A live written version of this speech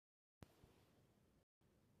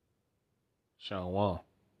Shalom.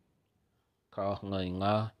 Kah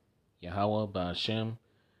Yahweh Ba'Shem,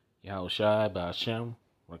 Yahweh Shai Ba'Shem,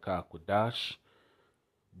 Rakah Kwadash.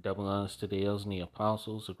 Double honors to the elders and the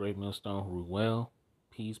apostles, the great millstone who rule well.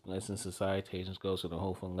 Peace, blessings, and salutations goes to the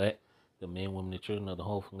whole elect, the men, women, and children of the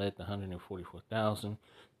whole elect, the 144,000.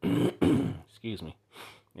 Excuse me.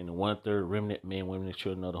 And the 1/3 remnant men, women, and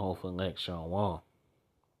children of the whole elect. Shalom.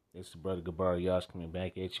 This is Brother Gabar Yash coming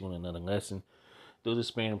back at you with another lesson. Through the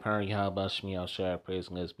spirit and power of Yahweh Shemi Al Shai, praise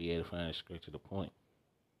and let's be edifying and straight to the point.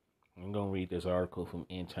 I'm going to read this article from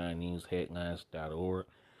EndTimeNewsHeadlines.org.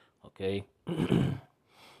 Okay. And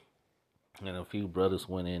a few brothers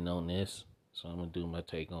went in on this, so I'm going to do my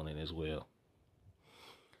take on it as well.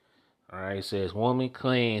 All right. It says, woman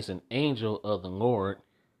claims an angel of the Lord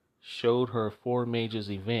showed her 4 major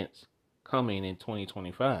events coming in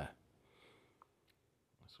 2025.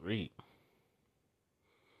 Let's read.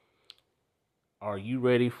 Are you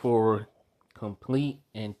ready for complete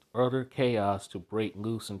and utter chaos to break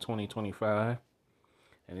loose in 2025?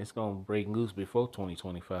 And it's going to break loose before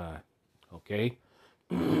 2025. Okay?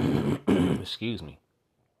 Excuse me.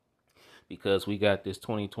 Because we got this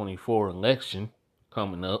 2024 election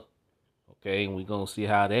coming up. Okay? And we're going to see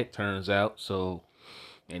how that turns out. So,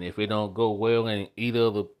 and if it don't go well in either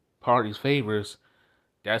of the party's favors,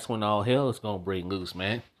 that's when all hell is going to break loose,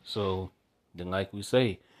 man. So, then like we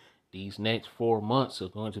say, these next 4 months are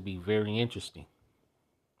going to be very interesting.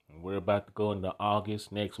 And we're about to go into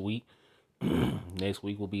August next week. Next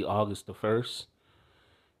week will be August the 1st.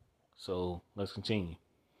 So let's continue.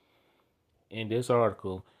 In this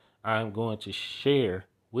article, I'm going to share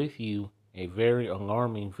with you a very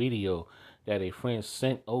alarming video that a friend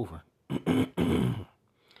sent over.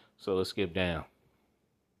 So let's skip down.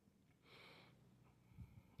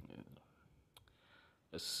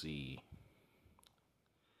 Let's see.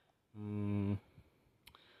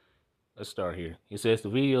 Let's start here. It says the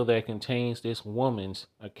video that contains this woman's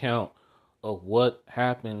account of what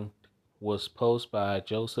happened was posted by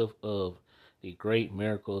Joseph of the Great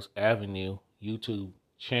Miracles Avenue YouTube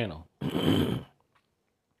channel.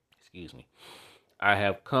 Excuse me. I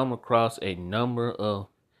have come across a number of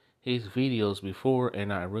his videos before,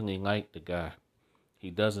 and I really like the guy. He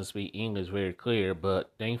doesn't speak English very clear,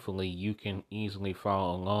 but thankfully you can easily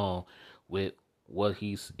follow along with what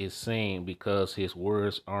he is saying because his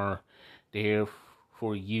words are there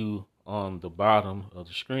for you on the bottom of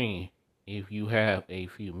the screen. If you have a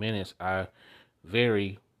few minutes, I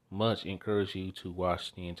very much encourage you to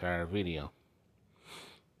watch the entire video.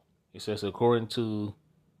 It says, according to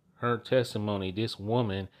her testimony, this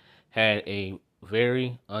woman had a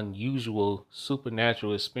very unusual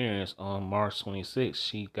supernatural experience on March 26th.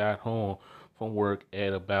 She got home from work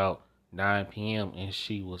at about 9 p.m. and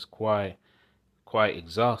she was quite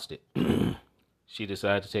exhausted. She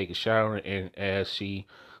decided to take a shower, and as she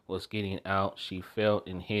was getting out, she felt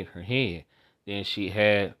and hit her head. Then she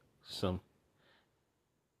had some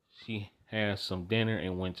dinner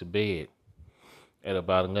and went to bed. At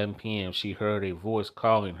about 11 p.m., she heard a voice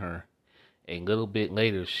calling her. A little bit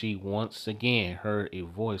later, she once again heard a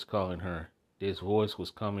voice calling her. This voice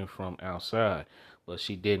was coming from outside, but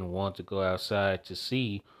she didn't want to go outside to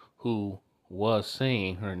see who was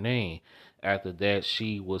saying her name. After that,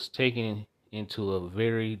 she was taken into a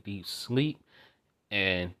very deep sleep,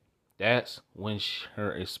 and that's when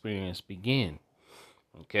her experience began.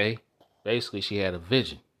 Okay? Basically, she had a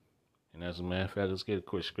vision. And as a matter of fact, let's get a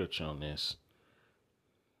quick scripture on this.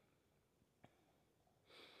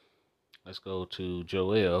 Let's go to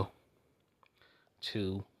Joel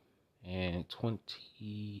 2 and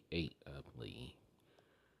 28, I believe.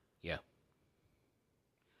 Yeah.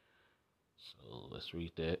 So let's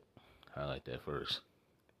read that. Highlight that first.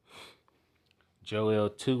 Joel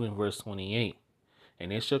 2 and verse 28.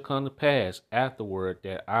 And it shall come to pass afterward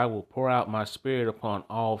that I will pour out my spirit upon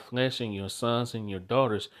all flesh, and your sons and your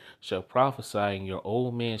daughters shall prophesy, and your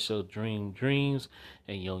old men shall dream dreams,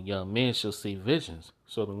 and your young men shall see visions.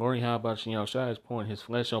 So the Lord Yahweh Shai is pouring his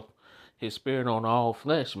spirit on all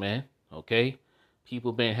flesh, man. Okay?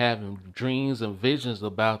 People been having dreams and visions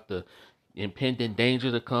about the impending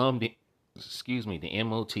danger to come, the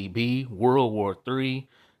MOTB, World War III,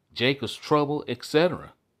 Jacob's trouble,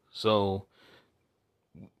 etc. So,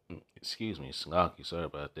 Slocky, sorry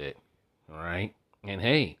about that. All right. And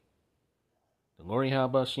hey, the Lord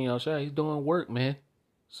Yahweh Shai, he's doing work, man.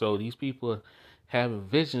 So these people are having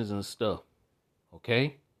visions and stuff.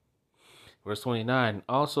 Okay. Verse 29,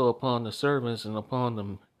 also upon the servants and upon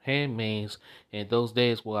the handmaids in those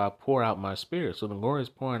days will I pour out my spirit. So the Lord is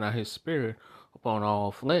pouring out his spirit upon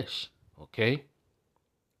all flesh. Okay.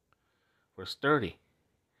 Verse 30,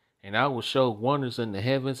 and I will show wonders in the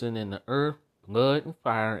heavens and in the earth, blood and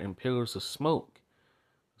fire and pillars of smoke.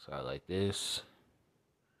 So I like this.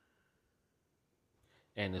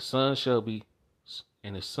 And the sun shall be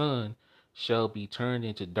turned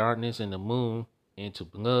into darkness, and the moon into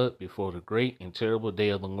blood before the great and terrible day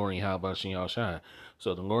of the Lord Yahweh Shem Shai.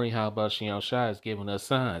 So the Lord Yahweh Shem Shai is giving us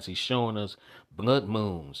signs. He's showing us blood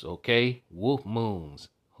moons, okay? Wolf moons,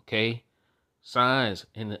 okay? Signs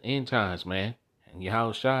in the end times, man. And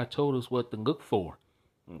Yahweh Shai told us what to look for,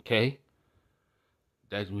 okay?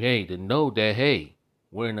 That, hey, to know that, hey,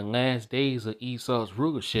 we're in the last days of Esau's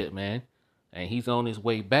rulership, man. And he's on his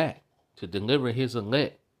way back to deliver his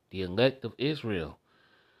elect, the elect of Israel.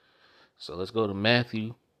 So let's go to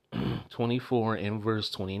Matthew 24 and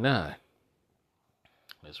verse 29.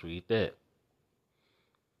 Let's read that.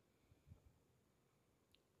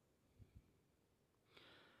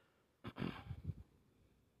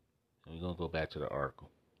 We're going to go back to the article.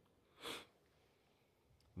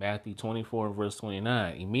 Matthew 24 and verse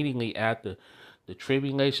 29. Immediately after the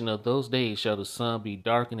tribulation of those days shall the sun be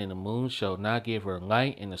darkened, and the moon shall not give her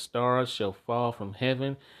light, and the stars shall fall from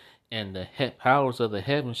heaven, and the powers of the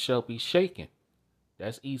heavens shall be shaken.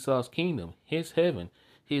 That's Esau's kingdom, his heaven,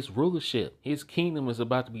 his rulership, his kingdom is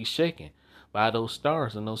about to be shaken by those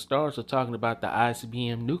stars. And those stars are talking about the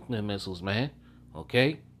ICBM nuclear missiles, man.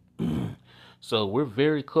 Okay? So we're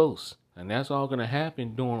very close. And that's all going to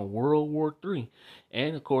happen during World War III.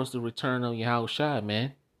 And, of course, the return of Yahweh Shai,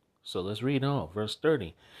 man. So let's read on. Verse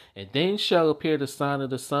 30. And then shall appear the sign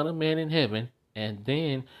of the Son of Man in heaven. And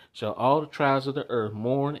then shall all the tribes of the earth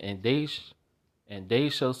mourn, and they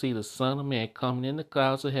shall see the Son of Man coming in the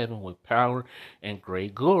clouds of heaven with power and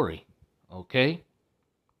great glory. Okay?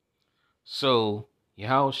 So,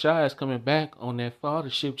 Yahweh Shai is coming back on that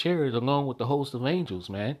fathership chariot along with the host of angels,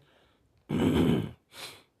 man.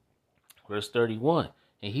 Verse 31.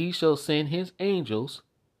 And he shall send his angels,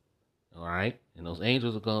 all right? And those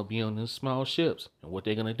angels are going to be on these small ships. And what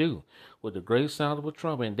they're going to do? With the great sound of a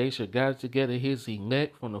trumpet, and they shall gather together his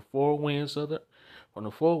elect from the four winds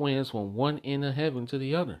from one end of heaven to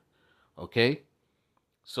the other. Okay?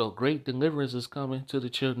 So great deliverance is coming to the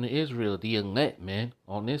children of Israel, the elect, man,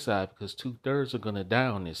 on this side, because 2/3 are going to die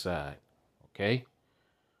on this side. Okay?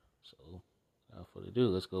 So, without further ado,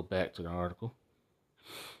 let's go back to the article.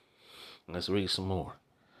 Let's read some more.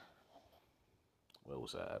 Where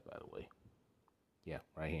was I, by the way? Yeah,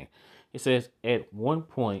 right here. It says, at one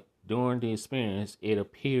point during the experience, it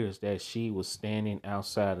appears that she was standing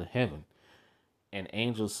outside of heaven. An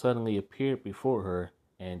angel suddenly appeared before her,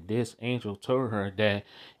 and this angel told her that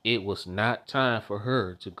it was not time for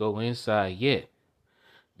her to go inside yet.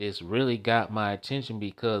 This really got my attention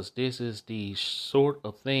because this is the sort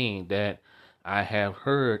of thing that I have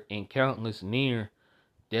heard in countless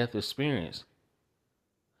near-death experience.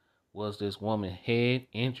 Was this woman's head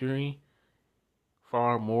injury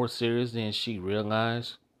far more serious than she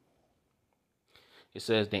realized? It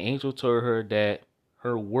says the angel told her that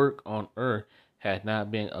her work on earth had not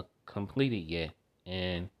been completed yet,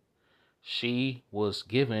 and she was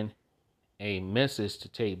given a message to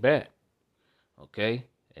take back. Okay?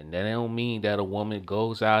 And that don't mean that a woman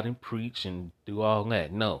goes out and preach and do all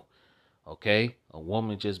that. No. Okay? A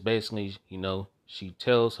woman just basically, she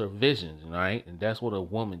tells her visions, right? And that's what a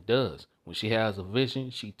woman does. When she has a vision,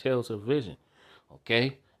 she tells her vision.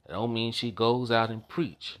 Okay? That don't mean she goes out and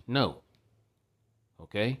preach. No.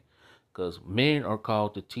 Okay? Because men are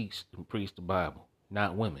called to teach and preach the Bible,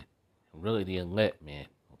 not women. And really the elect, man.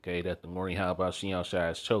 Okay? That the Lord Yahweh Shem Shai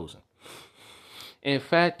has chosen. In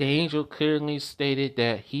fact, the angel clearly stated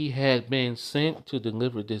that he had been sent to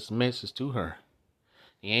deliver this message to her.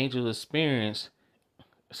 The angel explained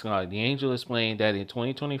that in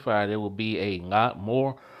 2025 there will be a lot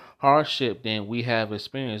more hardship than we have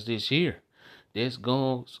experienced this year. This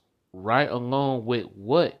goes right along with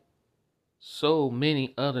what so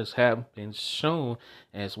many others have been shown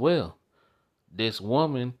as well. This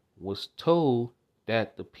woman was told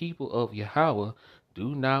that the people of Yahweh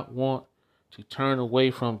do not want to turn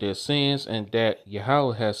away from their sins, and that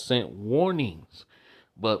Yahweh has sent warnings,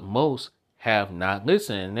 but most have not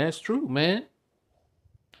listened. And that's true, man.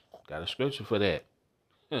 Got a scripture for that.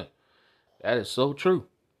 That is so true.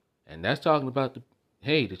 And that's talking about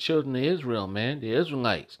the children of Israel, man, the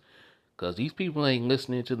Israelites. Because these people ain't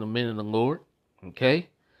listening to the men of the Lord. Okay?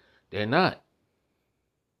 They're not.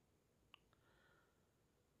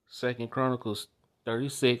 2 Chronicles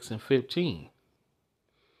 36 and 15.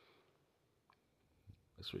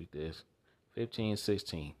 Let's read this. 15 and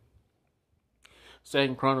 16.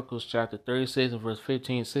 2 Chronicles chapter 36 and verse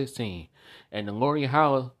 15 and 16. And the Lord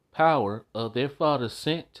Yahweh power of their fathers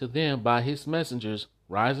sent to them by his messengers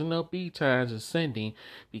rising up betimes and sending,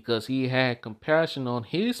 because he had compassion on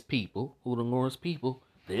his people, who the Lord's people,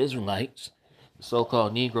 the Israelites, the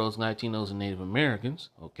so-called Negroes, Latinos, and Native Americans,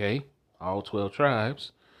 okay, all 12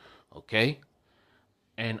 tribes, okay,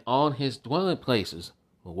 and on his dwelling places.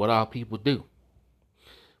 But what our people do?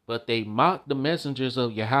 But they mocked the messengers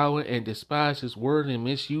of Yahweh and despised his word and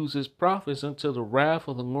misused his prophets until the wrath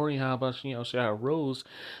of the Lord Yahweh arose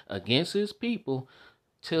against his people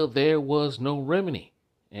till there was no remedy.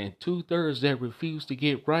 And 2/3 that refused to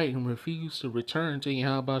get right and refused to return to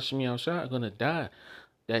Yahweh are going to die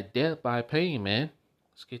that death by pain, man.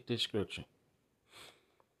 Let's get this scripture.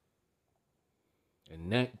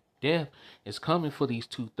 And that death is coming for these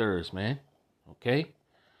 2/3, man. Okay?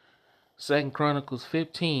 2 Chronicles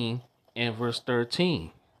 15 and verse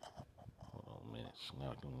 13. Hold on a minute. It's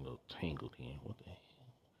not getting a little tangled here. What the hell?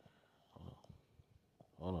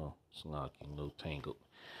 Hold on. It's not getting a little tangled.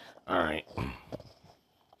 All right.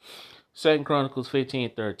 2 Chronicles 15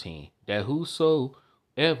 and 13. That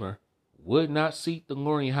whosoever would not seek the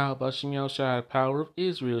Lord Yahweh Bashem Yahushua, the power of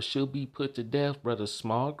Israel, should be put to death, whether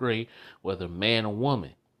small or great, whether man or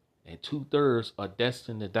woman. And 2/3 are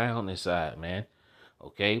destined to die on this side, man.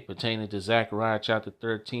 Okay, pertaining to Zechariah chapter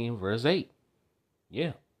 13, verse 8.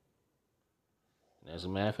 Yeah. As a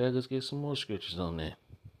matter of fact, let's get some more scriptures on that.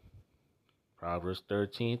 Proverbs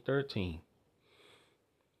 13:13.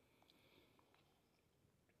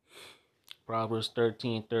 Proverbs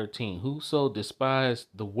 13:13. Whoso despised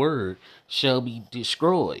the word shall be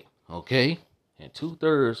destroyed. Okay? And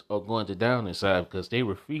 2/3 are going to die on this side because they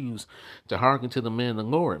refuse to hearken to the man of the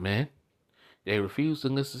Lord, man. They refuse to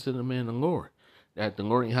listen to the man of the Lord that the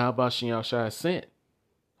Lord Yahweh Shai sent.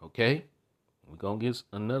 Okay? We're going to get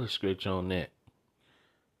another scripture on that.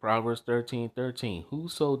 Proverbs 13:13.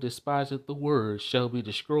 Whoso despiseth the word shall be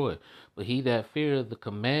destroyed, but he that feareth the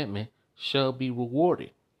commandment shall be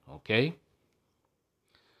rewarded. Okay?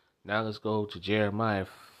 Now let's go to Jeremiah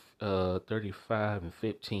 35 and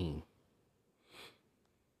 15.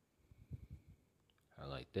 I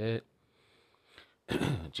like that.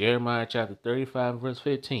 Jeremiah chapter 35 verse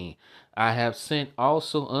 15. I have sent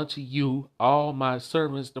also unto you all my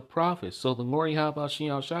servants the prophets. So the Lord Yahweh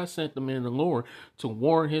Shai sent them in the Lord to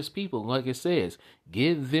warn his people. Like it says,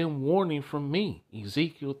 give them warning from me.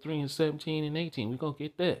 Ezekiel 3 and 17 and 18. We're going to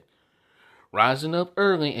get that. Rising up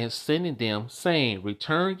early and sending them, saying,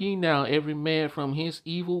 return ye now every man from his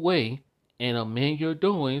evil way, and amend your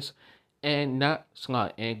doings, and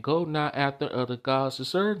go not after other gods to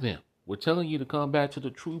serve them. We're telling you to come back to the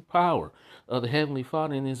true power of the Heavenly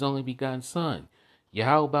Father and his only begotten Son,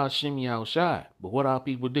 Yahweh Bashem Yahushai. But what our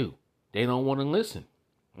people do? They don't want to listen.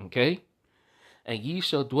 Okay? And ye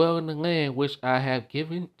shall dwell in the land which I have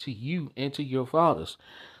given to you and to your fathers.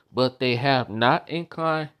 But they have not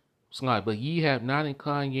inclined, but ye have not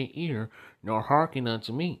inclined your ear, nor hearken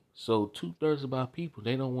unto me. So 2/3 of our people,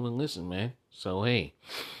 they don't want to listen, man. So hey,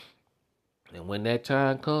 and when that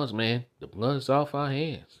time comes, man, the blood's off our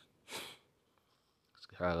hands. Let's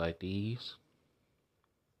highlight these.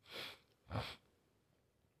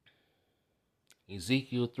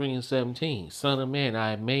 Ezekiel 3 and 17. Son of man,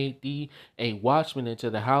 I have made thee a watchman into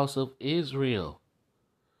the house of Israel,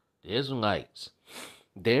 the Israelites.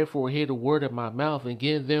 Therefore hear the word of my mouth and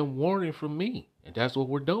give them warning from me. And that's what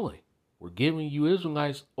we're doing. We're giving you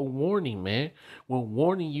Israelites a warning, man. We're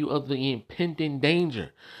warning you of the impending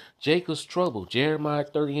danger. Jacob's trouble, Jeremiah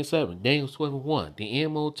 30 and 7, Daniel 12 and 1, the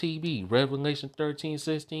MOTB, Revelation 13,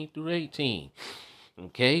 16 through 18.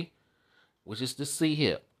 Okay? Which is the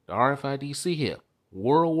CHIP, the RFID CHIP,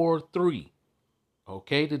 World War III.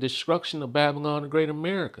 Okay? The destruction of Babylon the Great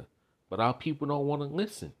America. But our people don't want to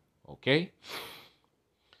listen. Okay?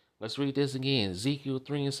 Let's read this again. Ezekiel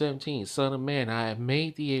 3 and 17. Son of man, I have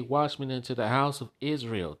made thee a watchman into the house of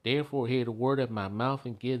Israel. Therefore hear the word of my mouth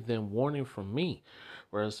and give them warning from me.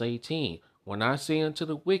 Verse 18. When I say unto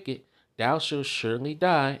the wicked, thou shalt surely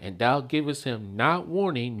die, and thou givest him not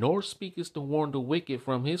warning, nor speakest to warn the wicked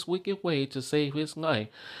from his wicked way to save his life,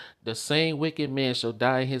 the same wicked man shall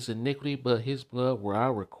die in his iniquity, but his blood will I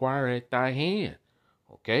require at thy hand.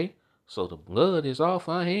 Okay? So the blood is off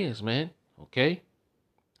our hands, man. Okay?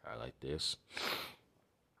 I like this.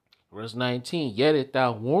 Verse 19. Yet if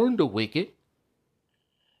thou warn the wicked,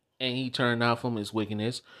 and he turn not from his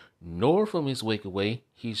wickedness, nor from his wicked way,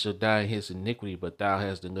 he shall die in his iniquity, but thou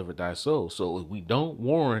hast delivered thy soul. So if we don't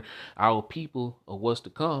warn our people of what's to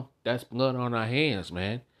come, that's blood on our hands,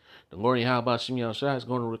 man. The Lord Yahweh Shem Yahushua is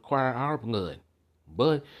going to require our blood.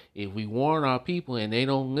 But if we warn our people and they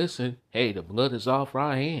don't listen, hey, the blood is off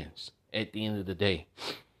our hands at the end of the day.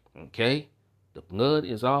 Okay? The blood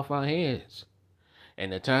is off our hands.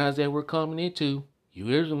 And the times that we're coming into, You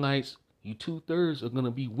Israelites, you 2/3 are going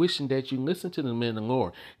to be wishing that you listen to the men of the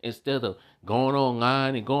Lord instead of going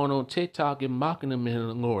online and going on TikTok and mocking the men of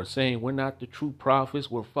the Lord, saying we're not the true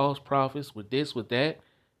prophets, we're false prophets, with this, with that.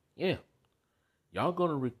 Yeah, y'all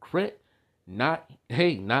going to regret not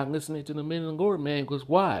listening to the men of the Lord, man, because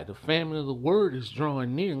why? The famine of the word is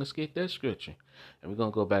drawing near. Let's get that scripture. And we're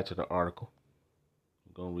going to go back to the article.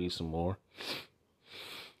 We're going to read some more.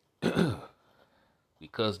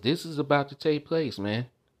 Because this is about to take place, man.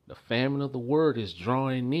 The famine of the word is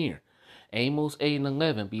drawing near. Amos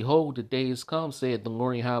 8:11. Behold, the days come, said the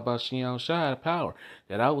Lord Yahweh Shai power,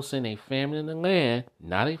 that I will send a famine in the land,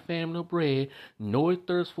 not a famine of bread, nor a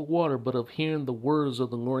thirst for water, but of hearing the words of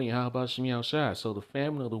the Lord Yahweh Shai. So the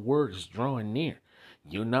famine of the word is drawing near.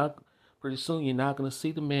 Pretty soon you're not going to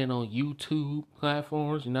see the man on YouTube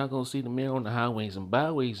platforms. You're not going to see the man on the highways and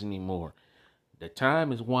byways anymore. The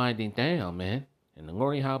time is winding down, man. And the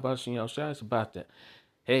Lord Yahweh Shai is about to,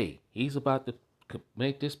 he's about to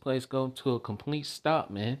make this place go to a complete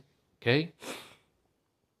stop, man. Okay?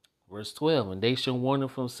 Verse 12, and they shall wander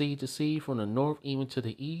from sea to sea, from the north even to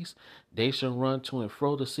the east. They shall run to and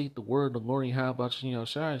fro to seek the word of the Lord Yahweh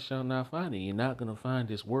shall not find it. You're not going to find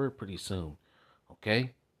this word pretty soon.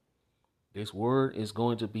 Okay? This word is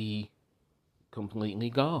going to be completely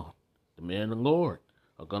gone. The men of the Lord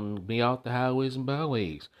are going to be out the highways and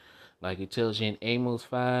byways. Like it tells you in Amos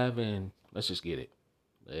 5 and, let's just get it.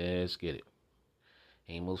 Let's get it.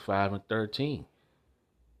 Amos 5:13.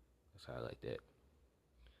 Let's highlight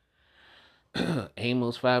that.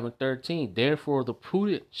 Amos 5:13. Therefore the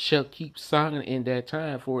prudent shall keep silent in that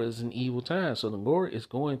time, for it is an evil time. So the Lord is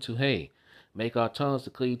going to, make our tongues to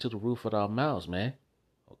cleave to the roof of our mouths, man.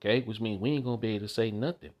 Okay? Which means we ain't going to be able to say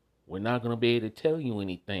nothing. We're not going to be able to tell you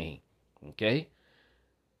anything. Okay?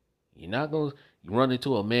 You're not going to run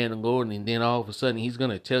into a man of the Lord and then all of a sudden he's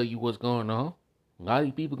going to tell you what's going on. A lot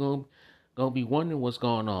of people going to be wondering what's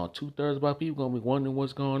going on. 2/3 of our people going to be wondering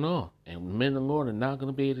what's going on. And the men of the Lord are not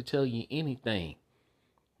going to be able to tell you anything.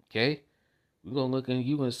 Okay? We're going to look at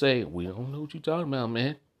you and say, we don't know what you're talking about,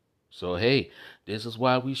 man. So, this is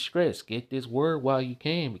why we stress. Get this word while you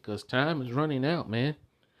can, because time is running out, man.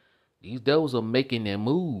 These devils are making their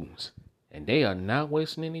moves, and they are not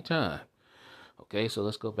wasting any time. Okay, so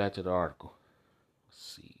let's go back to the article.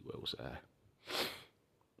 Let's see, where was I?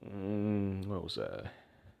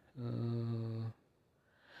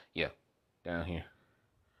 Yeah, down here.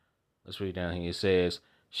 Let's read down here. It says,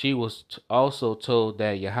 she was also told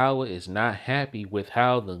that Yahweh is not happy with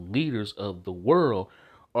how the leaders of the world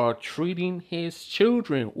are treating his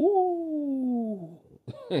children. Ooh.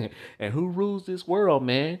 And who rules this world,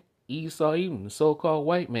 man? Esau, even the so-called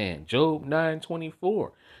white man. Job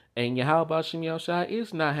 9:24. And Yahweh Shem Shai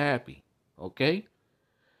is not happy. Okay?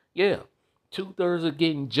 Yeah. 2/3 are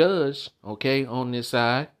getting judged, okay, on this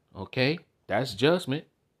side. Okay? That's judgment.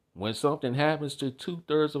 When something happens to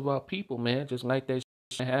 2/3 of our people, man, just like that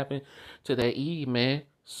shit happened to that Eve, man,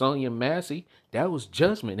 Sonia Massey, that was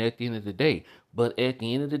judgment at the end of the day. But at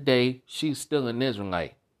the end of the day, she's still an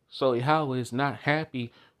Israelite. So Yahweh is not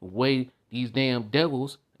happy with the way these damn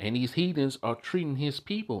devils and these heathens are treating his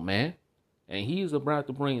people, man. And he is about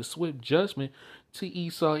to bring a swift judgment to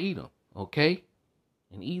Esau Edom, okay?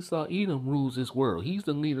 And Esau Edom rules this world. He's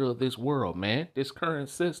the leader of this world, man, this current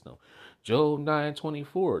system. Job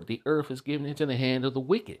 9:24, the earth is given into the hand of the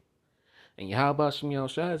wicked. And Yahweh Shem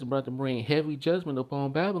Shai is about to bring heavy judgment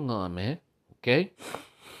upon Babylon, man. Okay?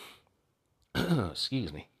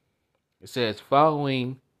 Excuse me. It says,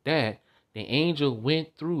 following that, the angel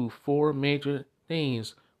went through 4 major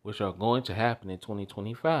things which are going to happen in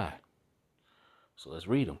 2025. So let's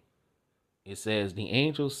read them. It says, the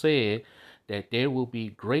angel said that there will be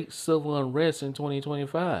great civil unrest in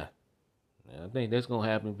 2025. Now, I think that's going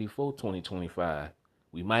to happen before 2025.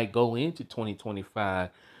 We might go into 2025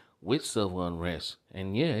 with civil unrest.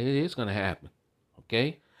 And yeah, it is going to happen.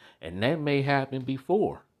 Okay? And that may happen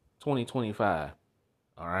before 2025.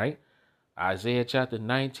 All right? Isaiah chapter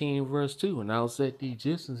 19, verse 2. And I'll set the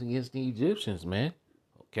Egyptians against the Egyptians, man.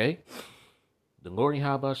 Okay? The Lord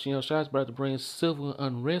Yahweh Shem Shai is about to bring civil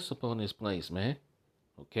unrest upon this place, man.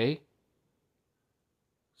 Okay?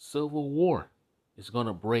 Civil war is going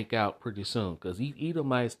to break out pretty soon because these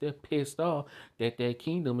Edomites, they're pissed off that their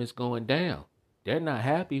kingdom is going down. They're not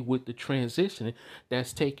happy with the transition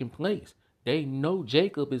that's taking place. They know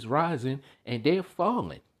Jacob is rising and they're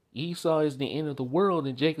falling. Esau is the end of the world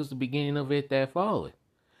and Jacob's the beginning of it that falling.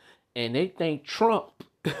 And they think Trump,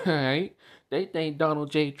 right? They think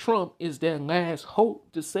Donald J. Trump is their last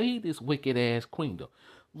hope to save this wicked ass kingdom.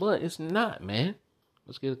 But it's not, man.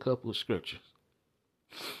 Let's get a couple of scriptures.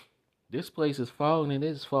 This place is falling and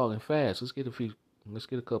it's falling fast. Let's get a few Let's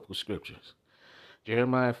get a couple of scriptures.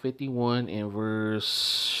 Jeremiah 51 and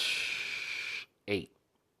verse 8.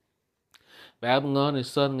 Babylon is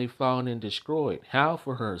suddenly fallen and destroyed. How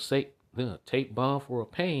for her sake take balm for her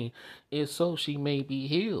pain, is so she may be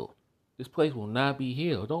healed. This place will not be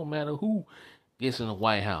healed. Don't matter who gets in the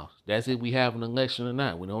White House. That's if we have an election or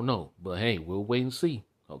not. We don't know. But hey, we'll wait and see.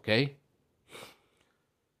 Okay?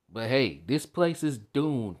 But hey, this place is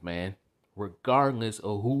doomed, man. Regardless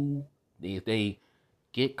of who, if they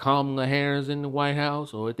get Kamala Harris in the White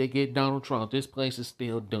House or if they get Donald Trump, this place is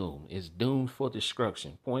still doomed. It's doomed for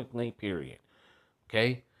destruction. Point blank, period.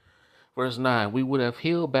 Okay? Verse 9, we would have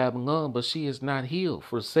healed Babylon, but she is not healed.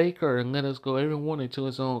 Forsake her and let us go every one into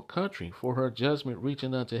his own country, for her judgment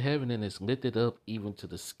reaching unto heaven and is lifted up even to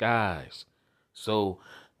the skies. So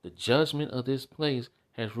the judgment of this place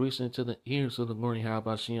has reached into the ears of the Lord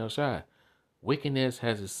Yahweh Shai. Wickedness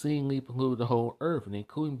has exceedingly polluted the whole earth, and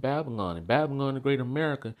including Babylon. And Babylon, the great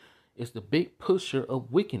America, is the big pusher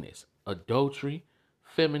of wickedness, adultery,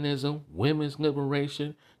 feminism, women's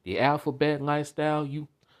liberation, the alphabet lifestyle,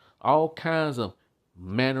 all kinds of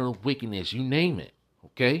manner of wickedness, you name it.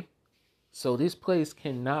 Okay? So this place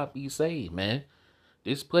cannot be saved, man.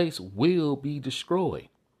 This place will be destroyed.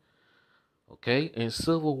 Okay? And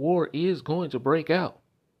civil war is going to break out.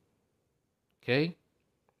 Okay?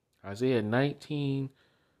 Isaiah 19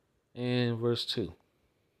 and verse 2. You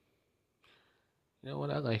know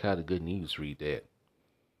what? I like how the Good News read that.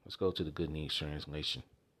 Let's go to the Good News translation.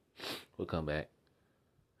 We'll come back.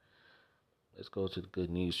 Let's go to the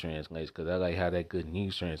Good News translation because I like how that Good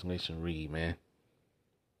News translation read, man.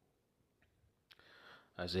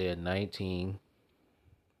 Isaiah 19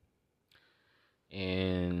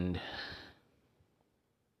 and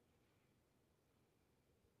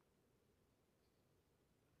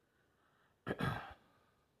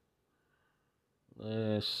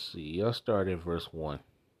let's see. I'll start at verse 1.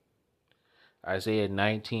 Isaiah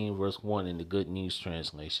 19 verse 1 in the Good News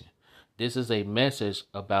translation. This is a message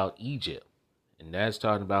about Egypt. And that's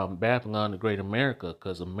talking about Babylon, the great America,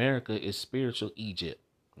 because America is spiritual Egypt.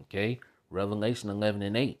 Okay? Revelation 11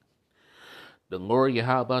 and 8. The Lord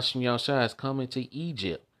Yahweh Shem Yahushua is coming to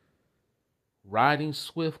Egypt, riding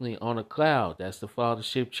swiftly on a cloud. That's the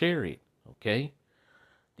fathership chariot. Okay?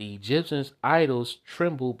 The Egyptians' idols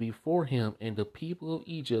tremble before him, and the people of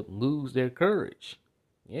Egypt lose their courage.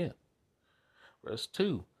 Yeah. Verse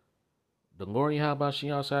 2. The Lord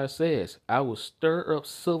Yahweh says, I will stir up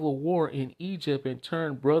civil war in Egypt and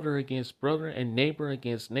turn brother against brother and neighbor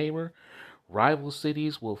against neighbor. Rival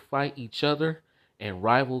cities will fight each other and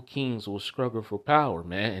rival kings will struggle for power,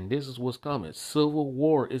 man. And this is what's coming. Civil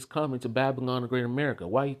war is coming to Babylon, the great America.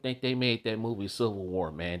 Why do you think they made that movie Civil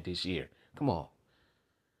War, man, this year? Come on.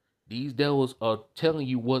 These devils are telling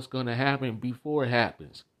you what's going to happen before it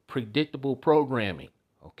happens. Predictable programming,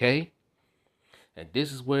 okay? And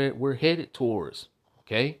this is where we're headed towards.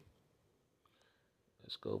 Okay.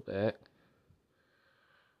 Let's go back.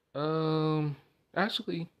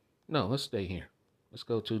 Actually, no, let's stay here. Let's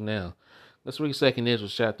go to now. Let's read 2nd Ezra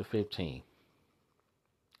chapter 15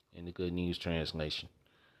 in the Good News translation.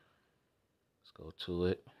 Let's go to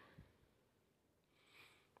it.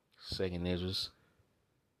 2nd Ezra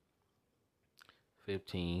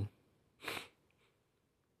 15.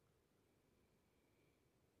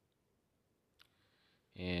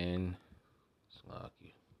 And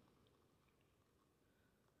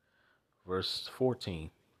verse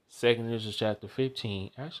 14. 2nd Ezra chapter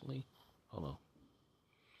 15. Actually, hold on.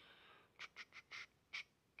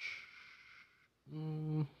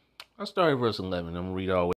 I'll start at verse 11. I'm going to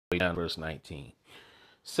read all the way down to verse 19.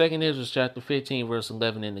 2nd Ezra chapter 15, verse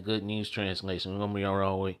 11 in the Good News translation. I'm going to read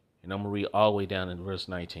all the way, and I'm going to read all the way down to verse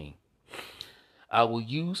 19. I will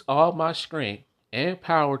use all my strength and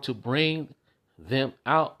power to bring them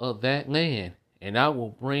out of that land, and I will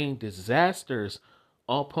bring disasters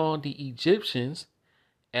upon the Egyptians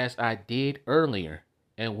as I did earlier,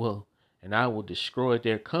 and I will destroy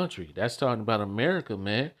their country. That's talking about America,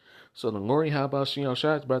 man. So the Lord Yahweh Shem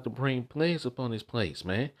Yahushua is about to bring plagues upon this place,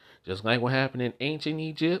 man. Just like what happened in ancient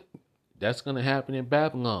Egypt, that's going to happen in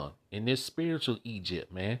Babylon, in this spiritual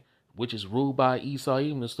Egypt, man, which is ruled by Esau,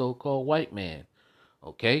 even the so-called white man.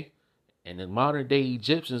 Okay? And the modern day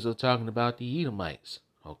Egyptians are talking about the Edomites.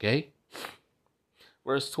 Okay?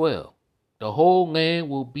 Verse 12. The whole land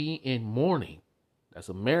will be in mourning. That's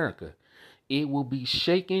America. It will be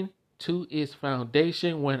shaken to its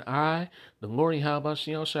foundation when I, the Lord Yahweh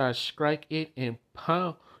shall strike it and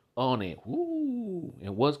pound on it. Woo!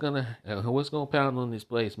 And what's gonna pound on this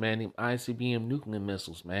place, man? Them ICBM nuclear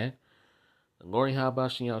missiles, man. The Lord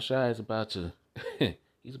Yahweh is about to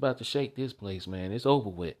he's about to shake this place, man. It's over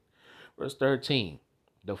with. Verse 13.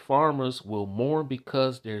 The farmers will mourn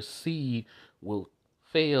because their seed will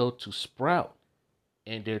fail to sprout,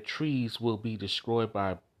 and their trees will be destroyed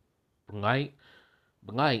by blight,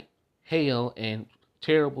 blight, hail, and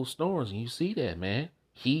terrible storms. And you see that, man.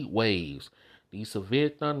 Heat waves, these severe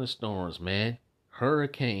thunderstorms, man.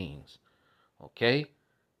 Hurricanes, okay?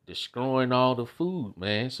 Destroying all the food,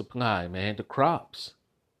 man, supply, man, the crops,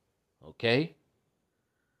 okay?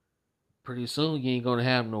 Pretty soon you ain't gonna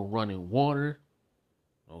have no running water,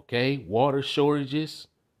 okay? Water shortages,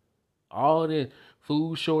 all this,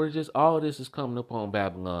 food shortages, all this is coming upon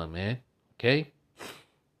Babylon, man, okay?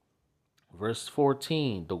 Verse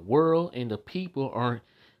 14, the world and the people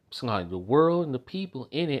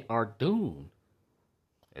in it are doomed,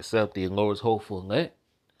 except the Lord's hopeful elect.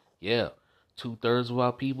 Yeah, 2/3 of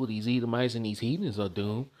our people, these Edomites and these heathens, are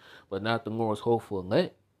doomed, but not the Lord's hopeful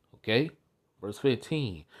elect. Okay, verse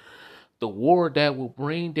 15. The war that will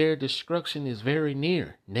bring their destruction is very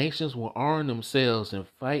near. Nations will arm themselves and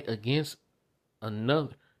fight against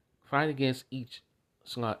each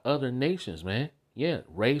other nations, man. Yeah,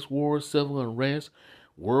 race wars, civil unrest,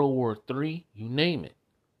 World War III, you name it.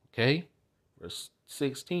 Okay, verse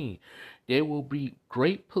 16. There will be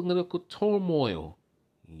great political turmoil.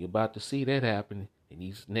 You're about to see that happen in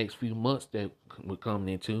these next few months that we're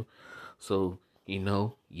coming into. So,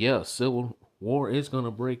 yeah, civil war is going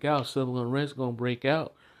to break out. Civil unrest is going to break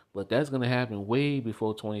out. But that's going to happen way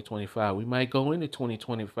before 2025. We might go into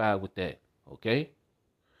 2025 with that, okay?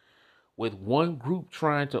 With one group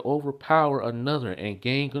trying to overpower another and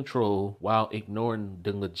gain control while ignoring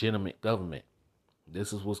the legitimate government.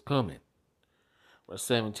 This is what's coming. Verse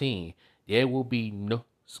 17. There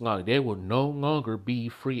will no longer be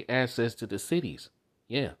free access to the cities.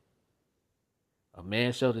 Yeah. A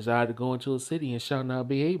man shall desire to go into a city and shall not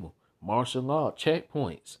be able. Martial law,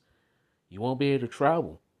 checkpoints. You won't be able to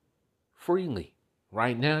travel freely.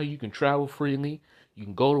 Right now, you can travel freely. You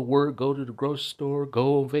can go to work, go to the grocery store,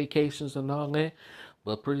 go on vacations and all that.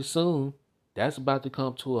 But pretty soon, that's about to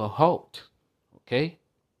come to a halt. Okay?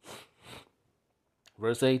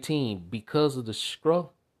 Verse 18, because the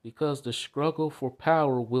struggle for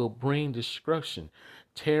power will bring destruction,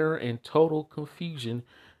 terror, and total confusion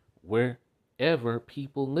wherever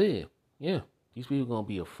people live. Yeah, these people are going to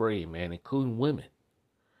be afraid, man, including women.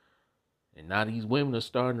 And now these women are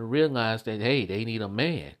starting to realize that, hey, they need a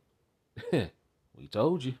man. We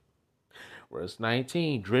told you. Verse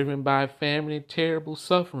 19, driven by famine and terrible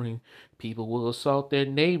suffering, people will assault their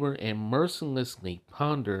neighbor and mercilessly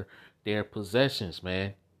plunder their possessions,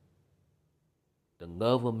 man. The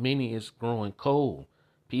love of many is growing cold.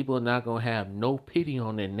 People are not going to have no pity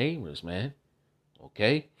on their neighbors, man.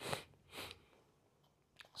 Okay?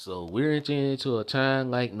 So we're entering into a time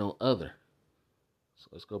like no other. So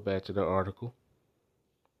let's go back to the article.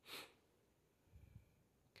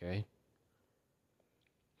 Okay.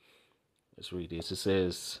 Let's read this. It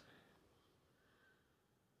says,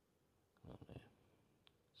 oh man,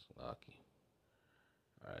 it's lucky.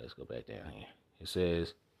 All right, let's go back down here. It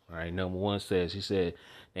says, all right, number one says, he said,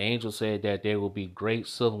 the angel said that there will be great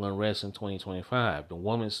civil unrest in 2025. The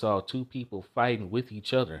woman saw two people fighting with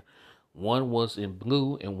each other. One was in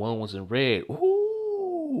blue and one was in red.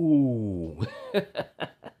 Ooh.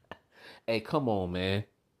 Hey, come on, man.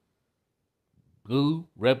 Blue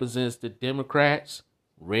represents the Democrats.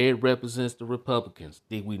 Red represents the Republicans.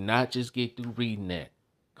 Did we not just get through reading that?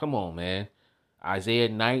 Come on, man. Isaiah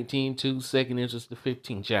 19:2, 2nd interest, the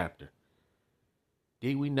 15th chapter.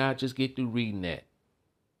 Did we not just get through reading that?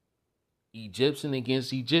 Egyptian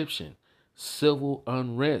against Egyptian. Civil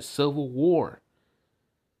unrest, civil war.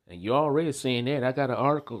 And you're already saying that. I got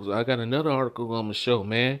another article on the show,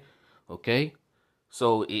 man. Okay?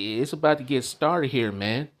 So it's about to get started here,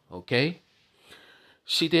 man. Okay?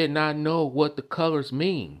 She did not know what the colors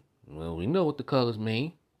mean. Well, we know what the colors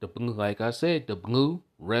mean. The blue, like I said, the blue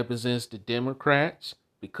represents the Democrats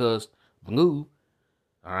because blue,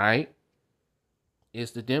 all right,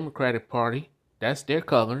 is the Democratic Party. That's their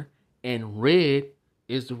color. And red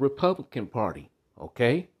is the Republican Party.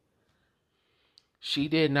 Okay? She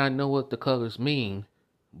did not know what the colors mean,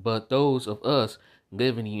 but those of us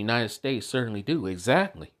living in the United States certainly do.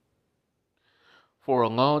 Exactly. For a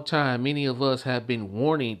long time, many of us have been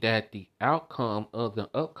warning that the outcome of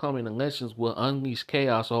the upcoming elections will unleash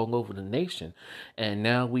chaos all over the nation. And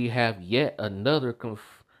now we have yet another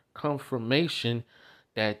confirmation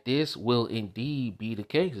that this will indeed be the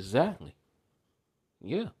case. Exactly.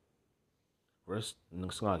 Yeah. Verse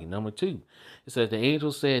number 2. It says, the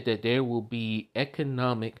angel said that there will be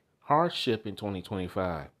economic hardship in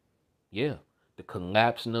 2025. Yeah. The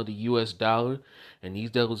collapsing of the U.S. dollar, and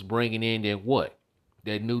these devils bringing in their what?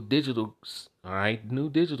 That new digital, all right, new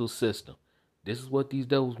digital system. This is what these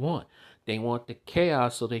devils want. They want the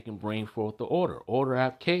chaos so they can bring forth the order. Order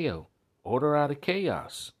out chaos. Order out of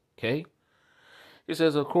chaos. Okay? It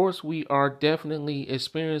says, of course, we are definitely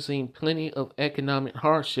experiencing plenty of economic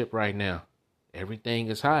hardship right now. Everything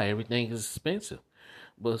is high, everything is expensive.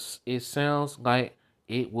 But it sounds like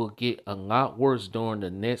it will get a lot worse during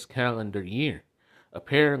the next calendar year.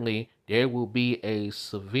 Apparently, there will be a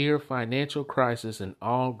severe financial crisis and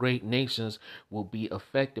all great nations will be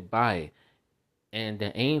affected by it. And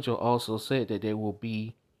the angel also said that there will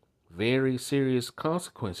be very serious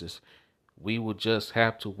consequences. We will just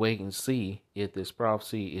have to wait and see if this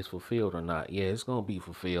prophecy is fulfilled or not. Yeah, it's going to be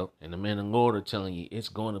fulfilled. And the men of the Lord are telling you it's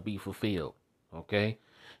going to be fulfilled. Okay?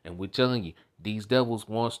 And we're telling you, these devils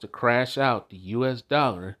wants to crash out the US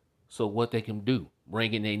dollar. So what they can do,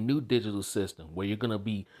 bring in a new digital system where you're going to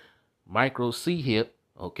be micro C hip,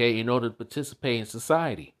 okay, in order to participate in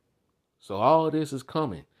society. So all of this is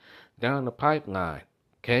coming down the pipeline.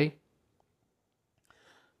 Okay?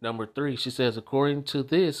 Number 3, she says, according to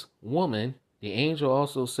this woman, the angel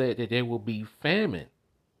also said that there will be famine.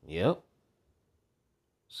 Yep.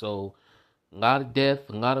 So a lot of death,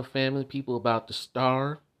 a lot of famine, people about to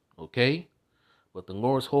starve. Okay. But the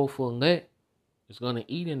Lord's hopeful elect is going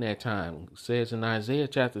to eat in that time. It says in Isaiah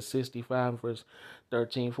chapter 65, verse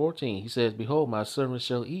 13, 14, he says, behold, my servants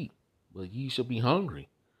shall eat, but ye shall be hungry.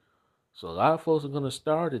 So a lot of folks are going to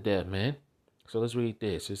starve to death, man. So let's read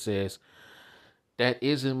this. It says, that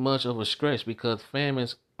isn't much of a stretch because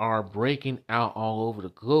famines are breaking out all over the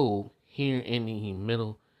globe here in the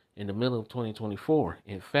middle of 2024.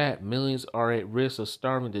 In fact, millions are at risk of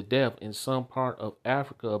starving to death in some part of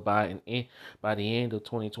Africa by the end of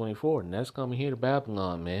 2024, and that's coming here to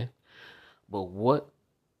Babylon, man. But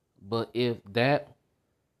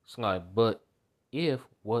if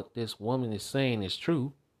what this woman is saying is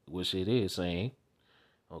true, which it is saying,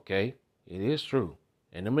 okay, it is true.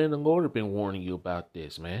 And the men of the Lord have been warning you about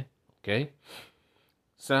this, man. Okay?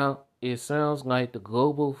 It sounds like the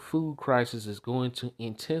global food crisis is going to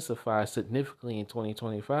intensify significantly in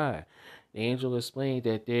 2025. The angel explained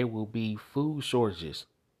that there will be food shortages.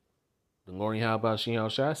 The Lord Yahweh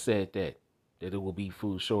Shai said that there will be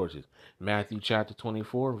food shortages. Matthew chapter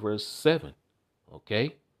 24, verse 7.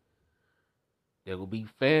 Okay? There will be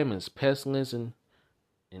famines, pestilence, and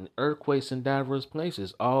earthquakes in diverse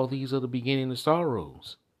places. All these are the beginning of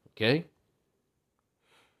sorrows. Okay?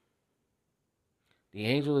 The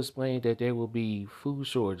angel explained that there will be food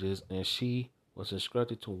shortages, and she was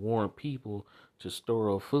instructed to warn people to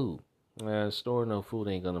store up food. Storing up food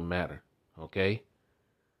ain't gonna matter, okay?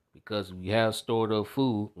 Because we have stored up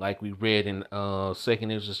food, like we read in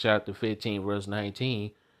 2nd Ezra chapter 15, verse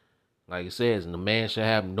 19. Like it says, and the man shall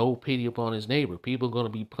have no pity upon his neighbor. People are gonna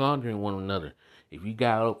be plundering one another. If you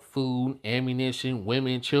got up food, ammunition,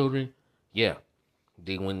 women, children, yeah.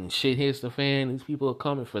 When shit hits the fan, these people are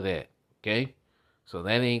coming for that, okay? So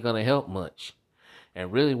that ain't gonna help much.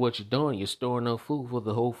 And really what you're doing, you're storing up food for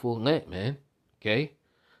the whole full net, man. Okay?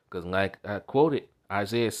 Because like I quoted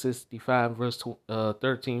Isaiah 65 verse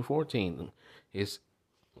 13, 14. He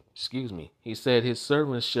said his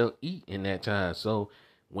servants shall eat in that time. So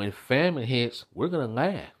when famine hits, we're gonna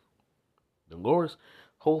laugh. The Lord's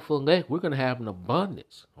hopeful elect, we're gonna have an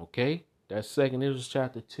abundance. Okay? That's 2nd Ezra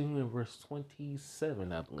chapter 2 and verse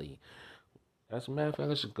 27, I believe. As a matter of fact,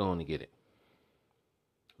 let's just go on and get it.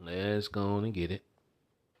 Let's go on and get it.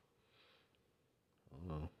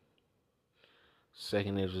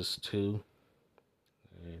 2nd Ezra 2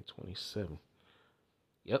 and 27.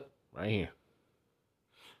 Yep, right here.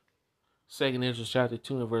 2nd Ezra chapter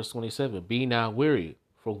 2 and verse 27. Be not weary,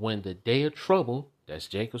 for when the day of trouble, that's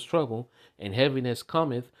Jacob's trouble, and heaviness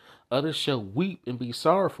cometh, others shall weep and be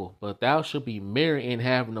sorrowful, but thou shalt be merry and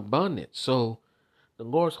have an abundance. So the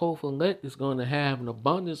Lord's hopeful elect is going to have an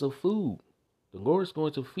abundance of food. The Lord is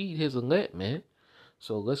going to feed his elect, man.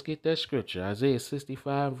 So let's get that scripture. Isaiah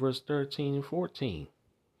 65, verse 13 and 14.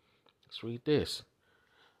 Let's read this.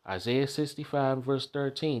 Isaiah 65, verse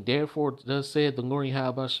 13. Therefore, thus said the Lord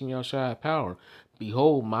Yahweh Shai power.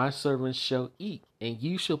 Behold, my servants shall eat, and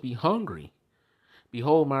ye shall be hungry.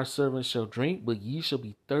 Behold, my servants shall drink, but ye shall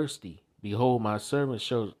be thirsty. Behold, my servants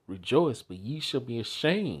shall rejoice, but ye shall be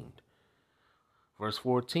ashamed. Verse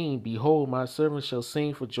 14, behold, my servants shall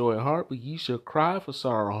sing for joy of heart, but ye shall cry for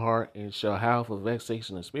sorrow of heart, and shall howl for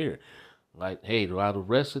vexation of spirit. Like, hey, while the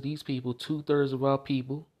rest of these people, 2/3 of our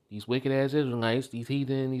people, these wicked ass Israelites, these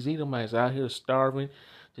heathen and these Edomites out here starving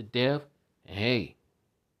to death, and hey,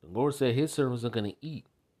 the Lord said his servants are going to eat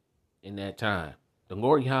in that time. The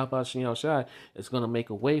Lord Yahweh Shai is going to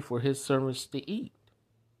make a way for his servants to eat.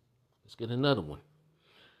 Let's get another one.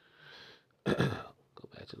 Go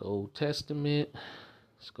back to the Old Testament.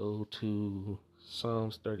 Let's go to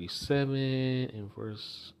Psalms 37 and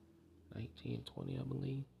verse 19, 20, I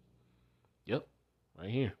believe. Yep, right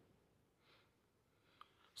here.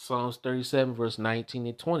 Psalms 37, verse 19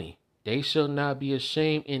 and 20. They shall not be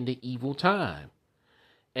ashamed in the evil time,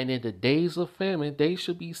 and in the days of famine they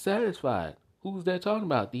shall be satisfied. Who's that talking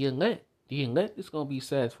about? The elect. The elect is going to be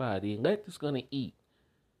satisfied. The elect is going to eat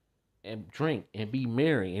and drink and be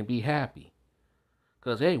merry and be happy.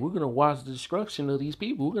 Because, hey, we're going to watch the destruction of these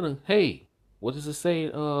people. We're going to, hey, what does it say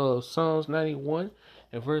in Psalms 91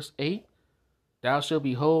 and verse 8? Thou shalt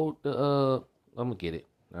behold the, I'm going to get it.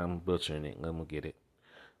 I'm butchering it. I'm going to get it.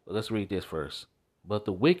 But let's read this first. But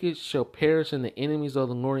the wicked shall perish, and the enemies of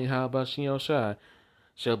the Lord Yahweh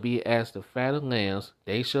shall be as the fat of lambs.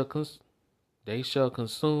 They shall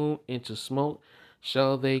consume into smoke.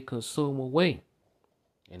 Shall they consume away?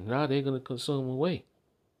 And now they're going to consume away.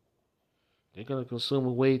 They're going to consume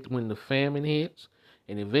away when the famine hits,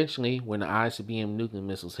 and eventually when the ICBM nuclear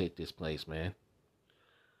missiles hit this place, man.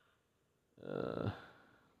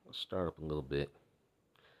 Let's start up a little bit.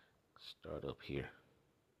 Start up here.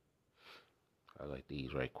 I like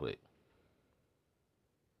these right quick.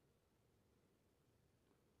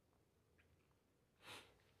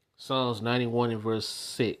 Psalms 91 and verse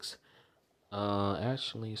 6.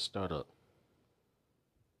 Actually, start up.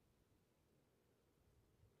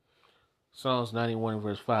 Psalms 91 and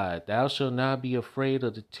verse 5. Thou shalt not be afraid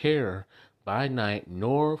of the terror by night,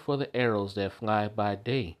 nor for the arrows that fly by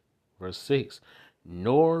day. Verse 6.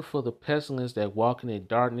 Nor for the pestilence that walketh in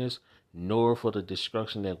darkness, nor for the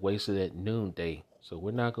destruction that wasteth at noonday. So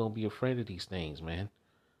we're not going to be afraid of these things, man.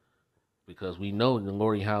 Because we know the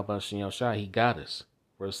Lord Yahweh, He got us.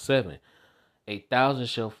 Verse 7. 1,000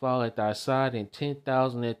 shall fall at thy side, and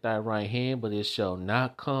 10,000 at thy right hand, but it shall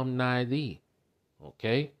not come nigh thee.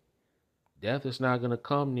 Okay? Death is not going to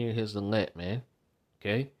come near his elect, man.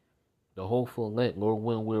 Okay? The hopeful elect, Lord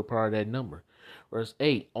willing, we're part of that number. Verse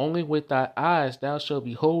 8, only with thy eyes thou shalt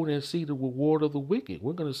behold and see the reward of the wicked.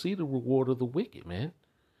 We're going to see the reward of the wicked, man.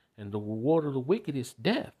 And the reward of the wicked is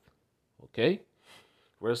death. Okay?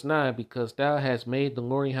 Verse 9, because thou hast made the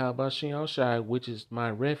Lord Yahweh, which is my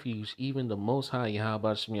refuge, even the Most High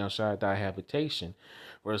Yahweh, thy habitation.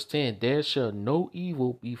 Verse 10, there shall no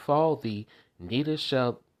evil befall thee, neither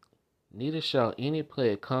shall any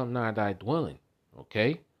plague come nigh thy dwelling.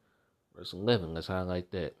 Okay? Verse 11, let's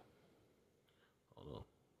highlight that. Hold on.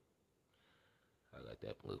 Highlight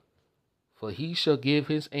that blue. For he shall give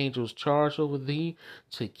his angels charge over thee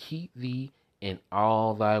to keep thee in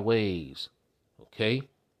all thy ways. Okay?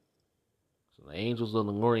 So the angels of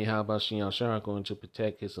the Lord Yahweh are going to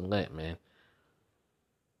protect his elect, man.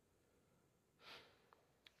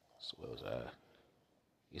 So where was I?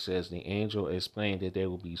 He says the angel explained that there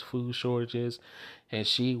will be food shortages, and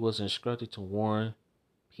she was instructed to warn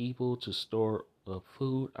people to store up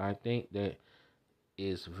food. I think that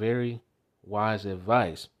is very wise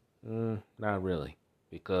advice. Not really,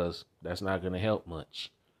 because that's not going to help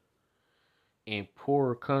much. In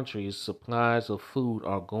poorer countries, supplies of food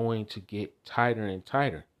are going to get tighter and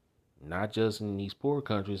tighter. Not just in these poor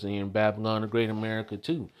countries, and in Babylon, the Great America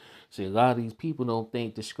too. See, a lot of these people don't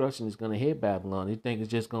think destruction is going to hit Babylon. They think it's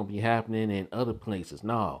just going to be happening in other places.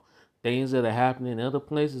 No, things that are happening in other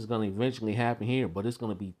places is going to eventually happen here, but it's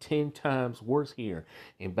going to be 10 times worse here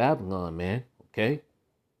in Babylon, man. Okay?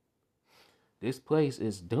 This place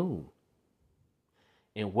is doomed.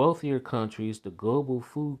 In wealthier countries, the global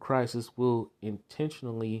food crisis will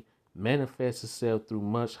intentionally manifest itself through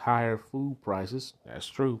much higher food prices. That's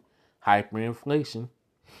true. Hyperinflation.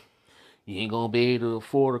 You ain't gonna be able to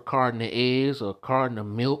afford a carton of eggs or a carton of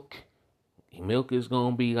milk. Milk is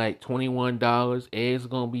gonna be like $21. Eggs are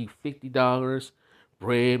gonna be $50.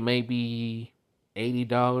 Bread may be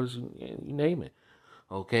 $80. You name it.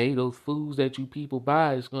 Okay, those foods that you people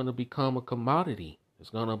buy is gonna become a commodity. It's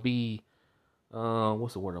gonna be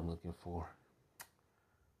what's the word I'm looking for?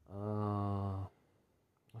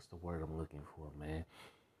 What's the word I'm looking for, man?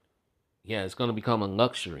 Yeah, it's gonna become a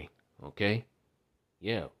luxury. Okay,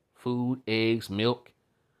 yeah, food, eggs, milk.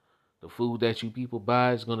 The food that you people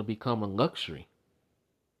buy is gonna become a luxury.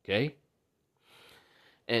 Okay,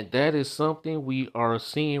 and that is something we are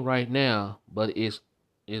seeing right now, but it's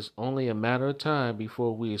only a matter of time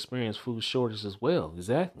before we experience food shortage as well.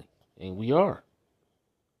 Exactly, and we are.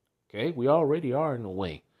 Okay, we already are in a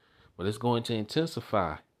way, but it's going to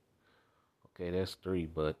intensify. Okay, that's 3,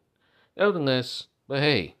 but nevertheless, but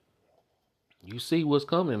hey, you see what's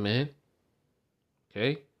coming, man.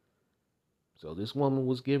 Okay, so this woman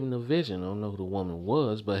was given a vision. I don't know who the woman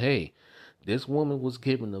was, but hey, this woman was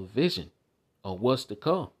given a vision of what's to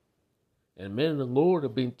come. And men of the Lord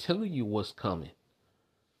have been telling you what's coming.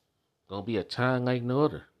 Gonna be a time like no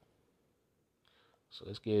other. So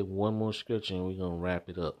let's get one more scripture and we're gonna wrap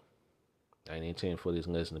it up. I didn't intend for this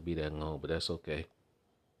lesson to be that long, but that's okay.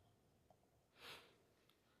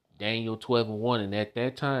 Daniel 12:1, and at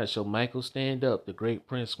that time shall Michael stand up, the great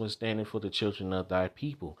prince, when standing for the children of thy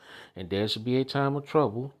people. And there shall be a time of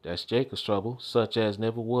trouble, that's Jacob's trouble, such as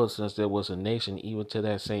never was since there was a nation even to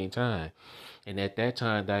that same time. And at that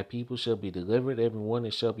time thy people shall be delivered, every one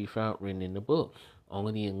that shall be found written in the book.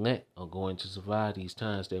 Only the elect are going to survive these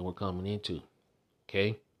times that we're coming into.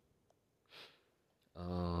 Okay?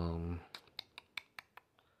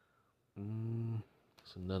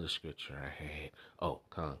 It's another scripture I had. Oh,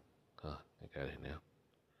 I got it now.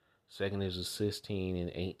 2 Ezra 16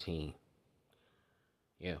 and 18.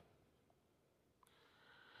 Yeah.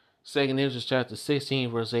 2 Ezra chapter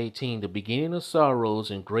 16, verse 18. The beginning of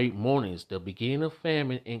sorrows and great mournings, the beginning of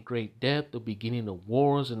famine and great death, the beginning of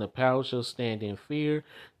wars, and the power shall stand in fear,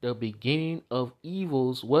 the beginning of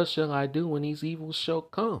evils. What shall I do when these evils shall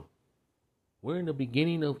come? We're in the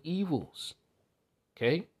beginning of evils.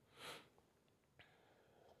 Okay?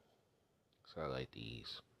 So I like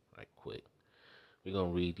these right quick. We're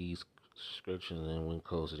going to read these scriptures and then we'll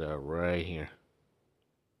close it out right here.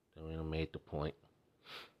 Then we're going to make the point.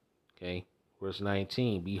 Okay. Verse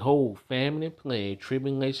 19. Behold, famine and plague,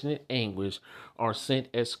 tribulation and anguish are sent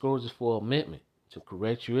as scourges for amendment to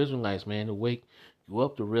correct you Israelites, man, to wake you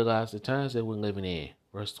up to realize the times that we're living in.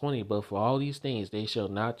 Verse 20. But for all these things they shall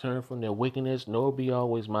not turn from their wickedness, nor be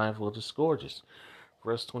always mindful of the scourges.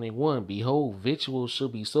 Verse 21, behold, victuals shall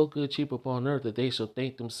be so good cheap upon earth that they shall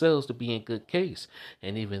think themselves to be in good case.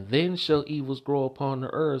 And even then shall evils grow upon the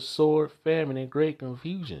earth, sword, famine, and great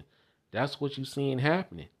confusion. That's what you're seeing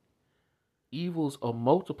happening. Evils are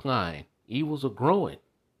multiplying. Evils are growing.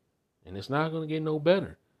 And it's not going to get no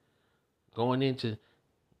better. Going into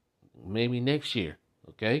maybe next year,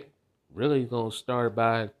 okay? Really going to start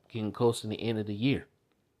by getting close to the end of the year,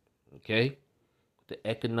 okay? The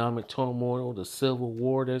economic turmoil, the civil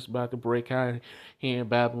war that's about to break out here in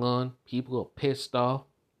Babylon. People are pissed off.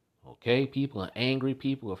 Okay? People are angry.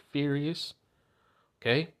 People are furious.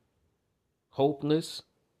 Okay? Hopeless.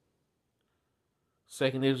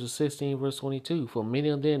 2 Ezra 16, verse 22. For many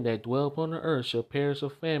of them that dwell upon the earth shall perish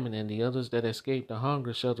of famine, and the others that escape the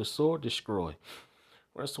hunger shall the sword destroy.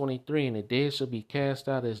 Verse 23. And the dead shall be cast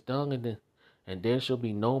out as dung, and there shall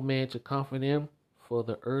be no man to comfort them. For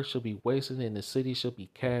the earth shall be wasted and the city shall be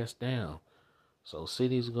cast down. So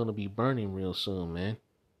cities are going to be burning real soon, man.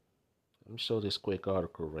 Let me show this quick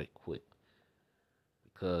article right quick.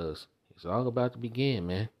 Because it's all about to begin,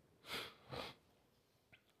 man.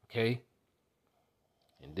 Okay?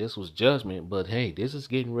 And this was judgment, but hey, this is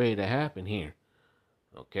getting ready to happen here.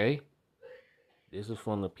 Okay? This is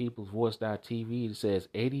from the People's Voice.tv. It says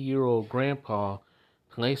 80-year-old grandpa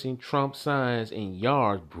placing Trump signs in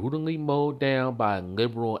yards brutally mowed down by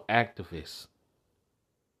liberal activists.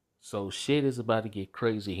 So shit is about to get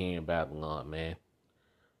crazy here in Babylon, man.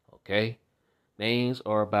 Okay? Things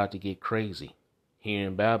are about to get crazy here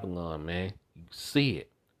in Babylon, man. You see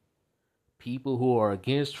it. People who are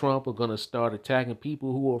against Trump are going to start attacking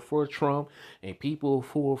people who are for Trump, and people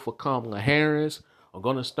who are for Kamala Harris are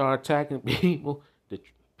going to start attacking people. The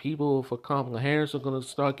people for Kamala Harris are going to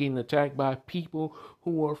start getting attacked by people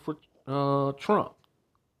who are for Trump.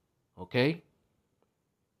 Okay?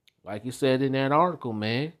 Like you said in that article,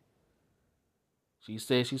 man. She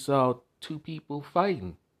said she saw two people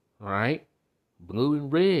fighting, all right? Blue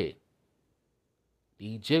and red.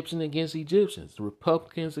 The Egyptians against Egyptians, the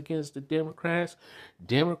Republicans against the Democrats,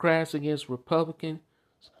 Democrats against Republicans,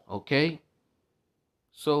 okay?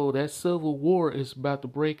 So that civil war is about to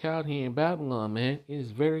break out here in Babylon, man. It is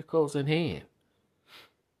very close at hand.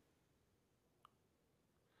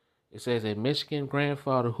 It says a Michigan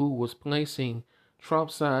grandfather who was placing Trump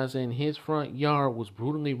signs in his front yard was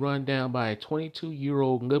brutally run down by a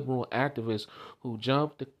 22-year-old liberal activist who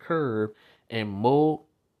jumped the curb and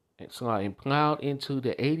plowed into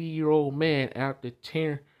the 80-year-old man after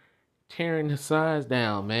tearing the signs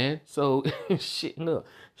down, man. So shit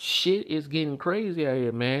is getting crazy out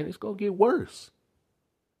here, man. It's gonna get worse.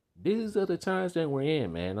 These are the times that we're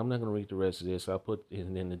in, man. I'm not gonna read the rest of this. I'll put it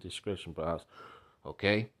in the description box.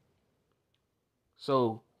 Okay.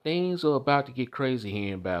 So things are about to get crazy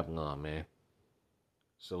here in Babylon, man.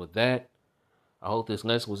 So with that, I hope this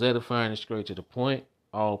lesson was edifying and straight to the point.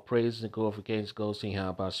 All praises and glorifications goes to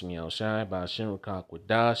Yahweh Bashem Yahushai, Bashem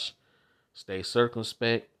Rakakwadash. Stay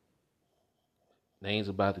circumspect. Things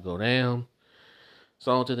about to go down.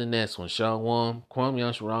 So on to the next one. Shalom. Kwam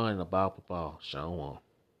Yashua and the Baal Shalom.